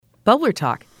Bubbler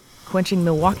Talk, quenching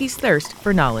Milwaukee's thirst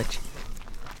for knowledge.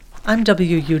 I'm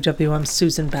WUWM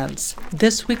Susan Bentz.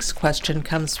 This week's question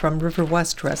comes from River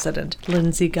West resident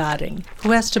Lindsay Godding,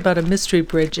 who asked about a mystery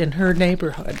bridge in her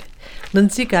neighborhood.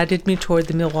 Lindsay guided me toward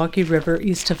the Milwaukee River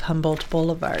east of Humboldt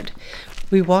Boulevard.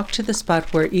 We walked to the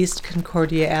spot where East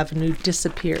Concordia Avenue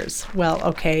disappears,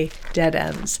 dead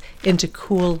ends, into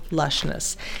cool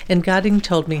lushness, and Godding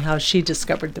told me how she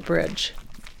discovered the bridge.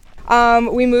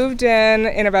 We moved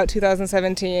in about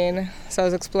 2017, so I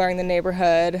was exploring the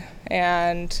neighborhood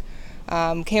and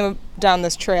came down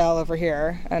this trail over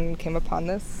here and came upon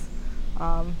this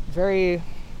very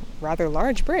rather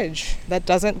large bridge that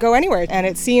doesn't go anywhere, and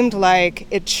it seemed like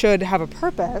it should have a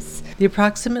purpose. The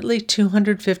approximately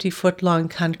 250-foot-long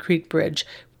concrete bridge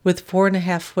with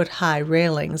 4.5-foot-high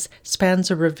railings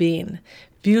spans a ravine.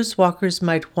 Views walkers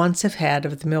might once have had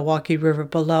of the Milwaukee River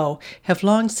below have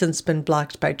long since been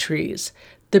blocked by trees.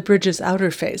 The bridge's outer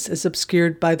face is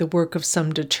obscured by the work of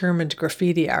some determined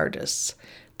graffiti artists.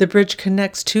 The bridge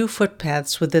connects two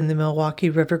footpaths within the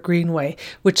Milwaukee River Greenway,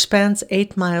 which spans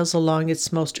 8 miles along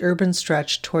its most urban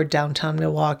stretch toward downtown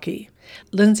Milwaukee.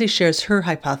 Lindsay shares her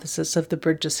hypothesis of the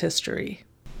bridge's history.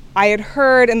 I had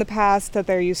heard in the past that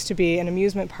there used to be an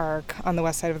amusement park on the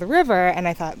west side of the river, and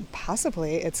I thought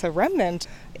possibly it's a remnant.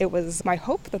 It was my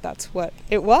hope that that's what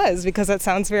it was, because it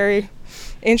sounds very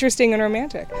interesting and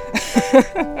romantic.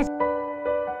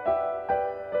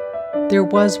 There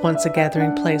was once a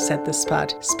gathering place at this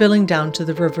spot, spilling down to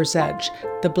the river's edge,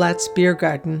 the Blatz Beer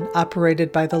Garden,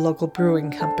 operated by the local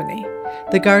brewing company.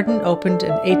 The garden opened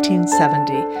in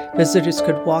 1870. Visitors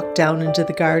could walk down into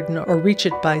the garden or reach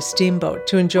it by steamboat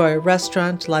to enjoy a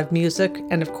restaurant, live music,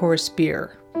 and of course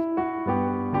beer.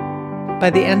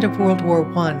 By the end of World War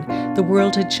I, the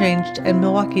world had changed and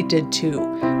Milwaukee did too,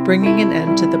 bringing an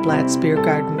end to the Blatz Beer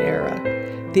Garden era.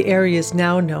 The area is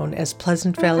now known as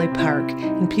Pleasant Valley Park,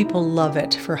 and people love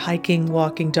it for hiking,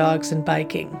 walking dogs, and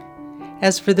biking.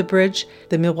 As for the bridge,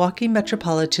 the Milwaukee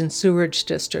Metropolitan Sewerage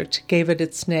District gave it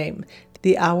its name,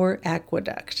 the Auer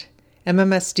Aqueduct.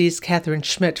 MMSD's Catherine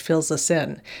Schmidt fills us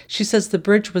in. She says the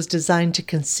bridge was designed to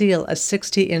conceal a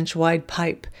 60-inch wide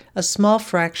pipe, a small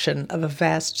fraction of a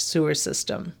vast sewer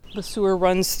system. The sewer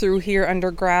runs through here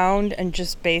underground, and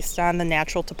just based on the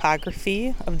natural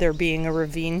topography of there being a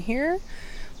ravine here,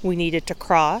 we needed to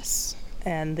cross,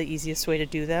 and the easiest way to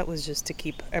do that was just to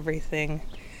keep everything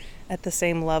at the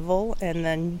same level and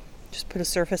then just put a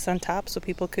surface on top so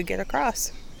people could get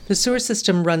across. The sewer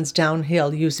system runs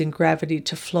downhill using gravity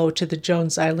to flow to the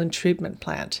Jones Island treatment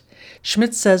plant.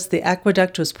 Schmidt says the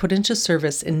aqueduct was put into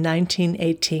service in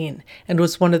 1918 and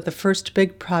was one of the first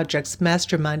big projects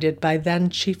masterminded by then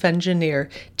Chief Engineer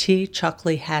T.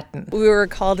 Chuckley Hatton. We were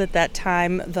called at that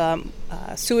time the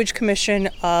Sewage Commission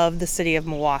of the City of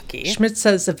Milwaukee. Schmidt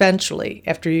says eventually,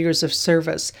 after years of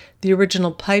service, the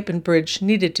original pipe and bridge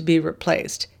needed to be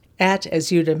replaced at,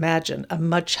 as you'd imagine, a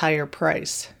much higher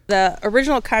price. The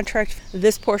original contract,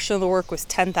 this portion of the work was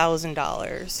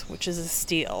 $10,000, which is a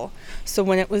steal. So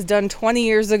when it was done 20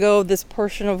 years ago, this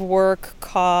portion of work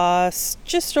cost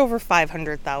just over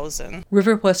 $500,000.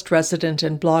 River West resident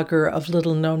and blogger of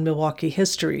little-known Milwaukee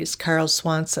histories, Carl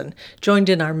Swanson, joined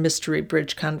in our mystery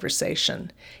bridge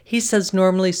conversation. He says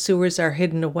normally sewers are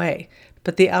hidden away,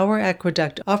 but the Auer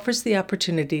Aqueduct offers the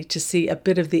opportunity to see a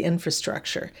bit of the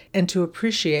infrastructure and to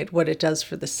appreciate what it does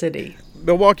for the city.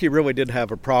 Milwaukee really did have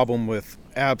a problem with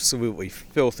absolutely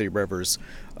filthy rivers.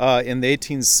 In the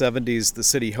 1870s, the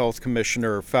city health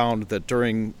commissioner found that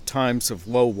during times of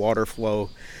low water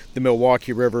flow, the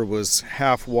Milwaukee River was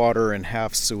half water and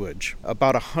half sewage.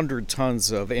 About 100 tons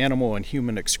of animal and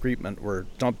human excrement were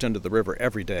dumped into the river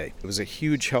every day. It was a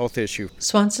huge health issue.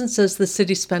 Swanson says the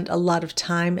city spent a lot of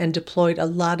time and deployed a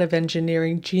lot of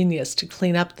engineering genius to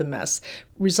clean up the mess,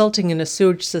 resulting in a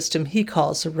sewage system he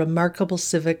calls a remarkable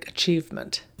civic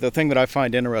achievement. The thing that I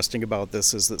find interesting about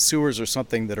this is that sewers are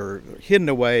something that are hidden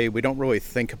away. We don't really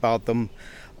think about them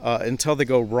until they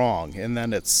go wrong, and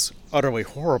then it's utterly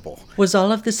horrible. Was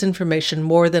all of this information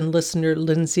more than listener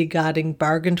Lindsay Godding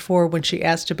bargained for when she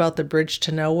asked about the bridge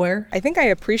to nowhere? I think I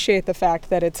appreciate the fact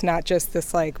that it's not just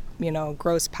this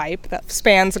gross pipe that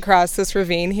spans across this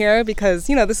ravine here, because,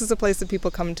 this is a place that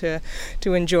people come to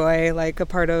enjoy, like a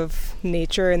part of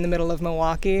nature in the middle of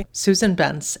Milwaukee. Susan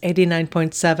Bentz,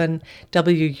 89.7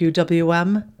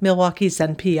 WUWM, Milwaukee's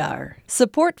NPR.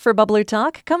 Support for Bubbler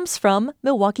Talk comes from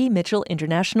Milwaukee Mitchell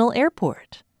International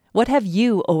Airport. What have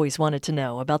you always wanted to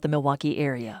know about the Milwaukee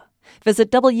area?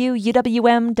 Visit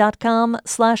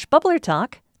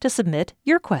WUWM.com/BubblerTalk to submit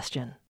your question.